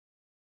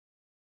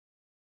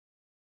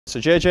So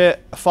JJ,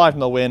 a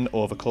 5-0 win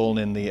over Cullen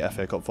in the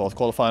FA Cup fourth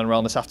qualifying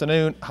round this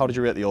afternoon. How did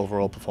you rate the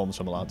overall performance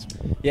from the lads?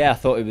 Yeah, I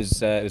thought it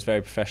was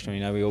very professional.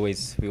 You know, we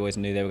always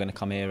knew they were going to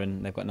come here,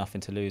 and they've got nothing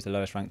to lose. The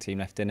lowest ranked team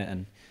left in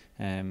it,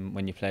 and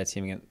when you play a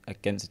team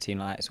against a team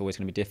like that, it's always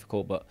going to be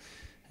difficult. But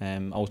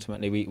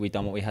ultimately, we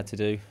done what we had to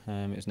do.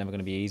 It was never going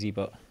to be easy,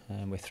 but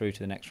we're through to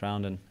the next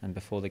round. And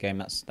before the game,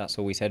 that's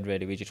all we said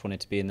really. We just wanted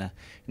to be in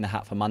the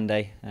hat for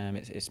Monday.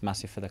 It's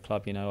massive for the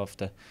club, you know,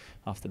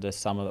 after the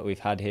summer that we've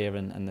had here,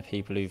 and the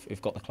people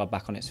who've got the club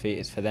back on its feet.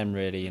 It's for them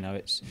really. You know,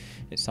 it's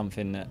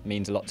something that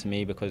means a lot to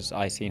me because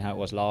I seen how it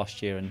was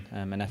last year,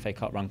 and an FA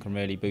Cup run can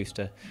really boost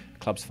a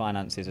club's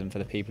finances. And for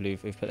the people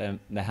who've put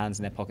their hands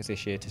in their pockets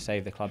this year to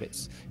save the club,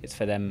 it's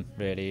for them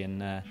really.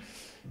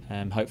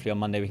 And hopefully on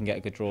Monday we can get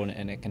a good draw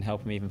and it can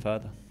help them even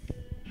further.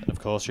 And of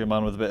course you're a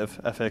man with a bit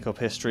of FA Cup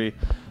history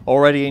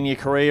already in your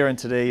career, and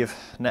today you've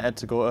netted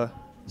to go to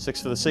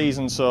 6 for the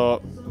season,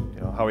 so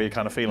you know, how are you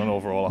kind of feeling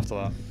overall after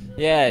that?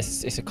 Yeah,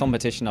 it's a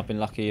competition I've been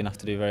lucky enough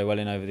to do very well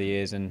in over the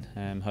years, and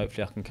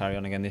hopefully I can carry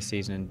on again this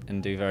season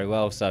and do very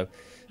well. So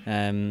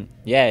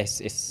yeah,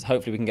 it's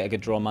hopefully we can get a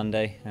good draw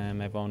Monday.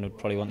 Everyone would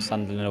probably want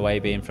Sunderland away,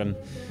 being from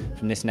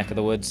this neck of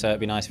the woods, so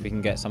it'd be nice if we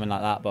can get something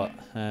like that. But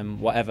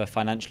whatever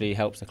financially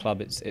helps the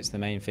club, it's the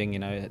main thing. You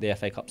know, the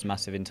FA Cup's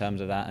massive in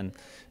terms of that,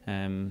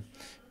 and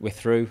we're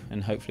through,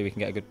 and hopefully we can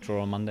get a good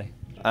draw on Monday.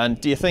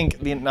 And do you think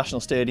the International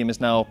Stadium is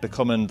now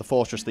becoming the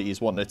fortress that you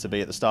wanted it to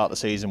be at the start of the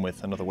season,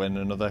 with another win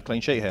and another clean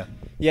sheet here?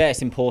 Yeah,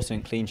 it's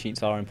important. Clean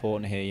sheets are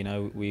important here. You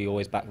know, we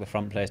always back the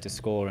front players to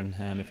score,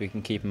 and if we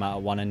can keep them out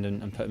at one end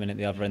and put them in at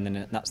the other end,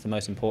 then that's the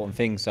most important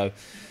thing. So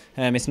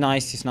it's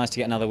nice. It's nice to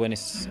get another win.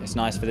 It's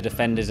nice for the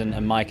defenders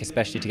and Mike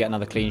especially to get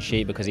another clean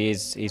sheet, because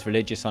he's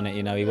religious on it.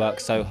 You know, he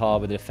works so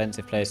hard with the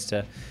defensive players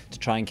to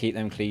try and keep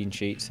them clean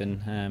sheets,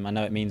 and I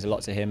know it means a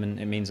lot to him, and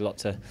it means a lot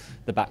to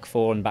the back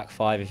four and back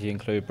five if you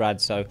include Brad.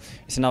 So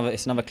it's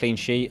another clean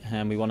sheet,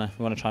 and we want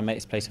to try and make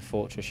this place a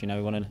fortress. You know,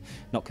 we want to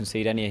not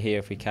concede any here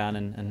if we can,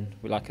 and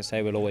like I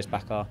say, we'll always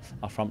back our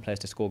front players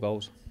to score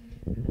goals.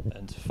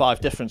 And 5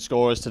 different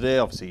scorers today,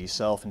 obviously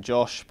yourself and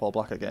Josh, Paul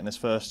Blackett getting his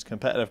first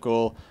competitive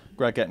goal,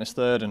 Greg getting his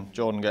third, and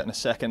Jordan getting his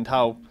second.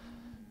 How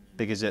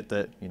big is it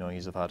that, you know,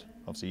 you have had,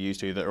 obviously you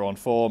two that are on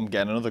form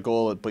getting another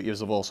goal, but you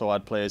have also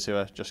had players who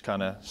are just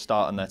kind of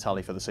starting their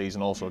tally for the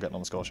season also getting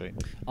on the score sheet?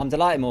 I'm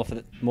delighted more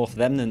for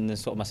them than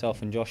sort of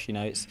myself and Josh. You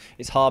know,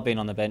 it's hard being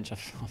on the bench.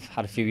 I've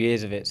had a few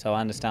years of it, so I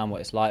understand what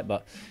it's like.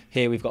 But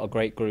here we've got a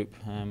great group.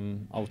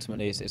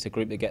 Ultimately, it's a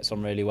group that gets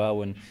on really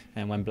well. And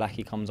when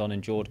Blackie comes on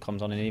and Jord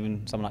comes on, and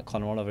even someone like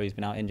Conor Oliver, who's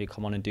been out injured,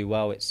 come on and do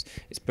well, it's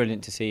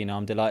brilliant to see. You know,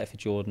 I'm delighted for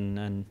Jordan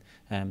and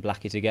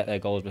Blackie to get their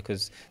goals,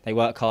 because they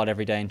work hard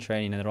every day in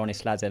training, and they're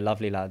honest lads. They're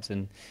lovely lads,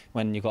 and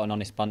when you've got an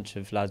honest bunch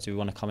of lads who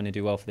want to come in and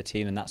do well for the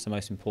team, then that's the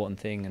most important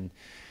thing. And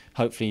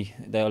hopefully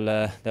they'll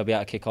be able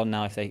to kick on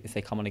now. If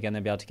they come on again,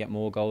 they'll be able to get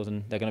more goals,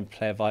 and they're going to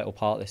play a vital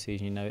part this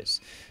season. You know, it's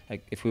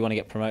like, if we want to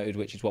get promoted,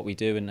 which is what we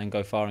do, and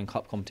go far in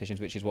cup competitions,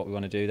 which is what we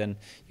want to do, then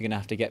you're going to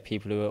have to get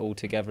people who are all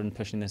together and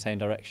pushing in the same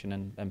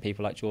direction. And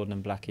people like Jordan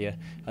and Blackie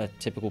are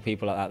typical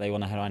people like that. They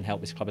want to try and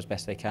help this club as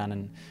best they can,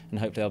 and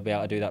hopefully they'll be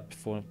able to do that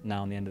before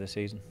now and the end of the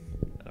season.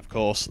 And of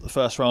course, the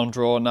first round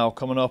draw now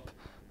coming up.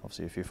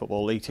 Obviously a few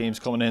Football League teams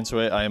coming into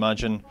it. I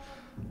imagine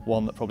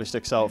one that probably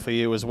sticks out for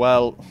you as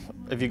well.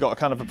 Have you got a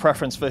kind of a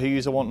preference for who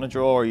you're wanting to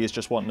draw, or are you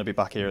just wanting to be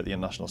back here at the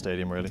International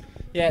Stadium really?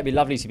 Yeah, it'd be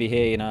lovely to be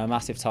here. You know, a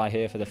massive tie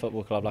here for the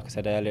football club. Like I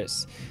said earlier,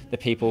 it's the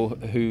people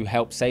who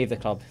help save the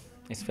club.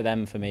 It's for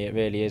them, for me, it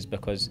really is,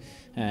 because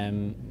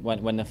when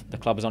the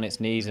club is on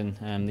its knees,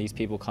 and these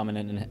people come in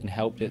and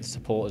help the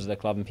supporters of the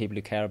club and people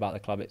who care about the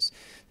club, it's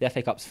the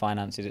FA Cup's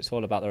finances. It's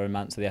all about the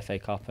romance of the FA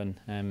Cup,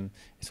 and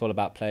it's all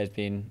about players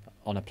being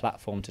on a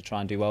platform to try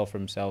and do well for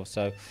themselves.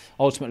 So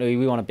ultimately,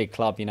 we want a big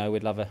club. You know,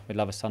 we'd love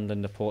a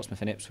Sunderland, a Portsmouth,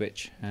 and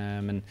Ipswich,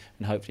 and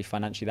hopefully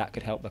financially that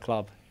could help the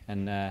club.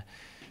 And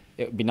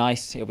it would be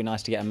nice. It would be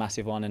nice to get a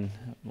massive one,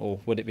 or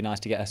would it be nice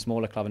to get a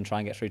smaller club and try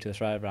and get through to the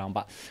third round?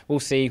 But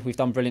we'll see. We've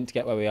done brilliant to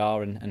get where we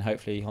are, and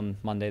hopefully on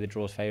Monday the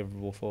draw is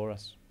favourable for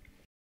us.